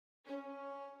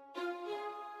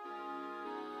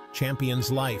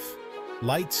Champion's life.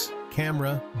 Lights,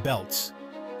 camera, belts.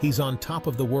 He's on top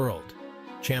of the world.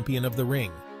 Champion of the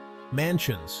ring.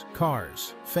 Mansions,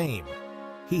 cars, fame.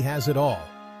 He has it all.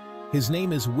 His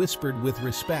name is whispered with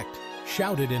respect,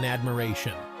 shouted in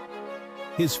admiration.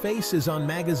 His face is on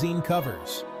magazine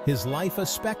covers, his life a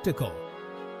spectacle.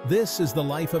 This is the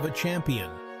life of a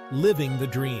champion, living the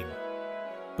dream.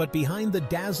 But behind the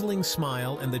dazzling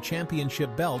smile and the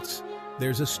championship belts,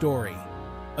 there's a story.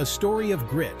 A story of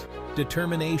grit,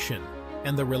 determination,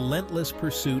 and the relentless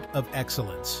pursuit of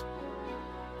excellence.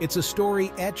 It's a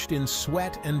story etched in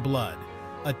sweat and blood,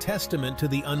 a testament to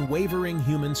the unwavering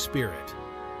human spirit.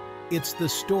 It's the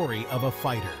story of a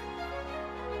fighter.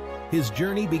 His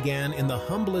journey began in the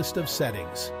humblest of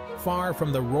settings, far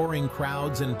from the roaring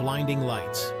crowds and blinding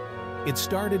lights. It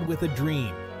started with a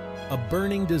dream, a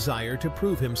burning desire to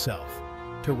prove himself,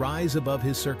 to rise above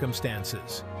his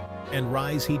circumstances. And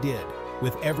rise he did,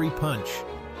 with every punch,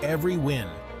 every win,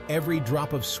 every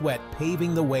drop of sweat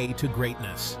paving the way to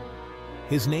greatness.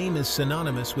 His name is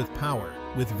synonymous with power,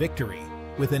 with victory,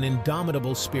 with an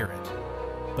indomitable spirit.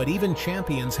 But even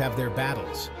champions have their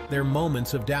battles, their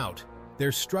moments of doubt,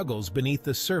 their struggles beneath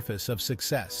the surface of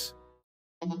success.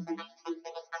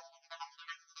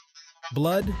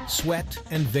 Blood, sweat,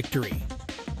 and victory.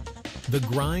 The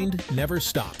grind never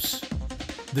stops.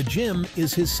 The gym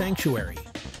is his sanctuary,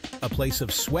 a place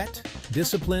of sweat,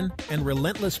 discipline, and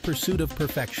relentless pursuit of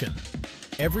perfection.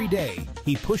 Every day,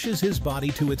 he pushes his body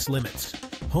to its limits,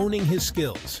 honing his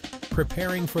skills,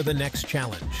 preparing for the next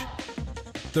challenge.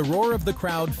 The roar of the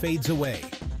crowd fades away,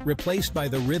 replaced by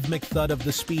the rhythmic thud of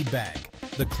the speed bag,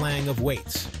 the clang of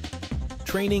weights.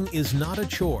 Training is not a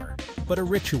chore, but a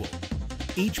ritual.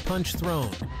 Each punch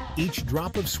thrown, each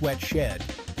drop of sweat shed,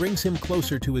 brings him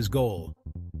closer to his goal.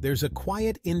 There's a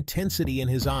quiet intensity in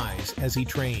his eyes as he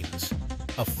trains,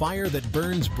 a fire that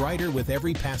burns brighter with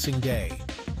every passing day.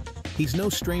 He's no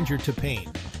stranger to pain,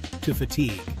 to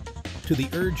fatigue, to the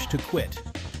urge to quit,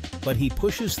 but he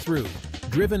pushes through,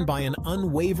 driven by an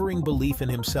unwavering belief in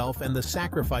himself and the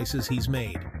sacrifices he's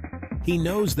made. He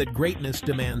knows that greatness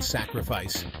demands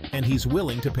sacrifice, and he's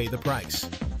willing to pay the price.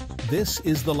 This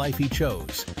is the life he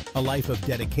chose, a life of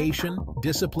dedication,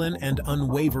 discipline, and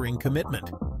unwavering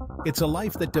commitment. It's a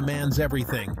life that demands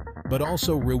everything, but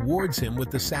also rewards him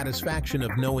with the satisfaction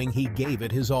of knowing he gave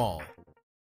it his all.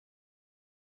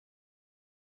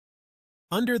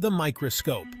 Under the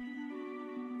microscope.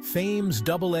 Fame's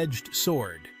double-edged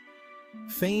sword.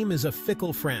 Fame is a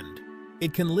fickle friend.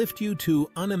 It can lift you to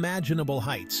unimaginable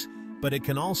heights, but it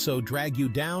can also drag you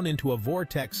down into a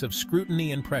vortex of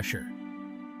scrutiny and pressure.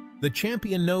 The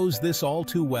champion knows this all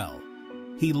too well.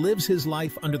 He lives his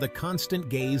life under the constant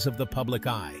gaze of the public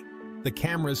eye. The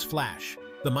cameras flash,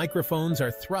 the microphones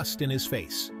are thrust in his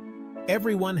face.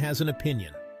 Everyone has an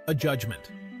opinion, a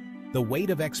judgment. The weight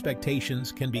of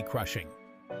expectations can be crushing.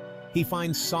 He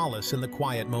finds solace in the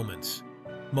quiet moments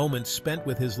spent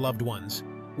with his loved ones,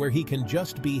 where he can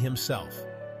just be himself.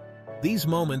 These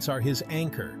moments are his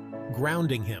anchor,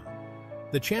 grounding him.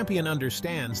 The champion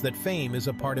understands that fame is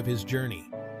a part of his journey.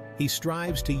 He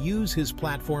strives to use his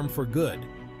platform for good,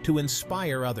 to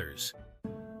inspire others.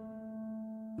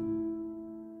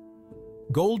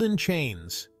 Golden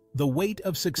chains, the weight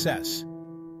of success.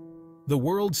 The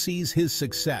world sees his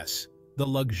success, the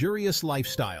luxurious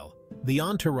lifestyle, the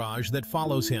entourage that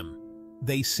follows him.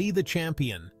 They see the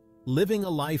champion, living a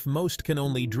life most can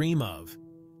only dream of.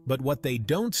 But what they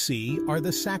don't see are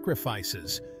the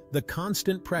sacrifices, the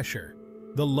constant pressure,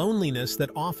 the loneliness that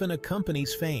often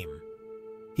accompanies fame.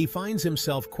 He finds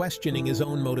himself questioning his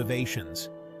own motivations.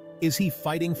 Is he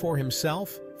fighting for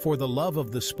himself, for the love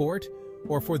of the sport,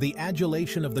 or for the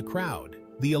adulation of the crowd,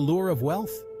 the allure of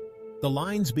wealth? The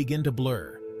lines begin to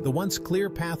blur, the once clear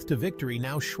path to victory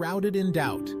now shrouded in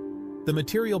doubt. The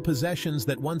material possessions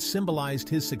that once symbolized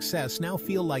his success now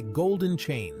feel like golden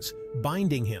chains,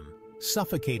 binding him,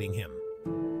 suffocating him.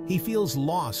 He feels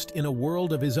lost in a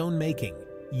world of his own making,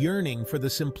 yearning for the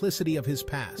simplicity of his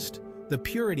past, the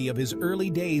purity of his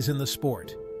early days in the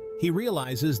sport. He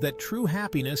realizes that true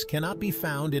happiness cannot be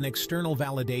found in external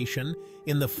validation,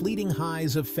 in the fleeting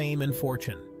highs of fame and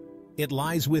fortune. It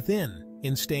lies within,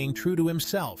 in staying true to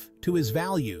himself, to his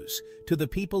values, to the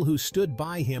people who stood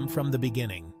by him from the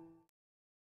beginning.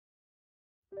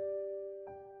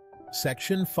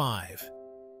 Section 5.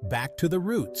 Back to the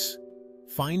roots.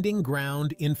 Finding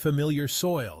ground in familiar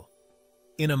soil.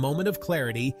 In a moment of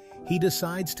clarity, he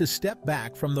decides to step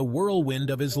back from the whirlwind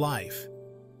of his life.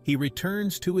 He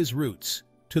returns to his roots,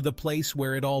 to the place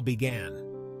where it all began.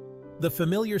 The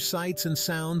familiar sights and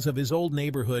sounds of his old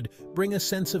neighborhood bring a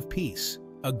sense of peace,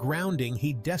 a grounding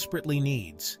he desperately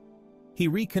needs. He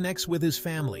reconnects with his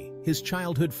family, his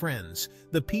childhood friends,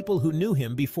 the people who knew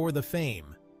him before the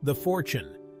fame, the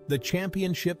fortune, the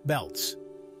championship belts.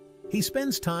 He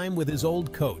spends time with his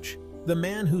old coach, the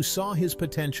man who saw his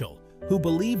potential, who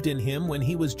believed in him when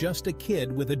he was just a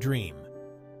kid with a dream.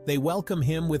 They welcome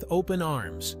him with open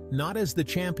arms, not as the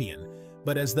champion,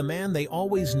 but as the man they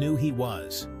always knew he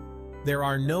was. There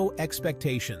are no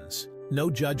expectations, no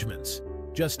judgments,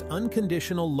 just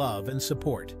unconditional love and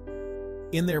support.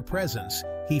 In their presence,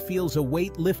 he feels a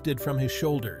weight lifted from his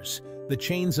shoulders, the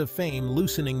chains of fame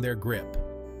loosening their grip.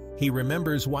 He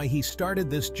remembers why he started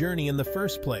this journey in the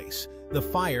first place, the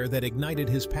fire that ignited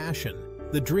his passion,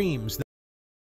 the dreams that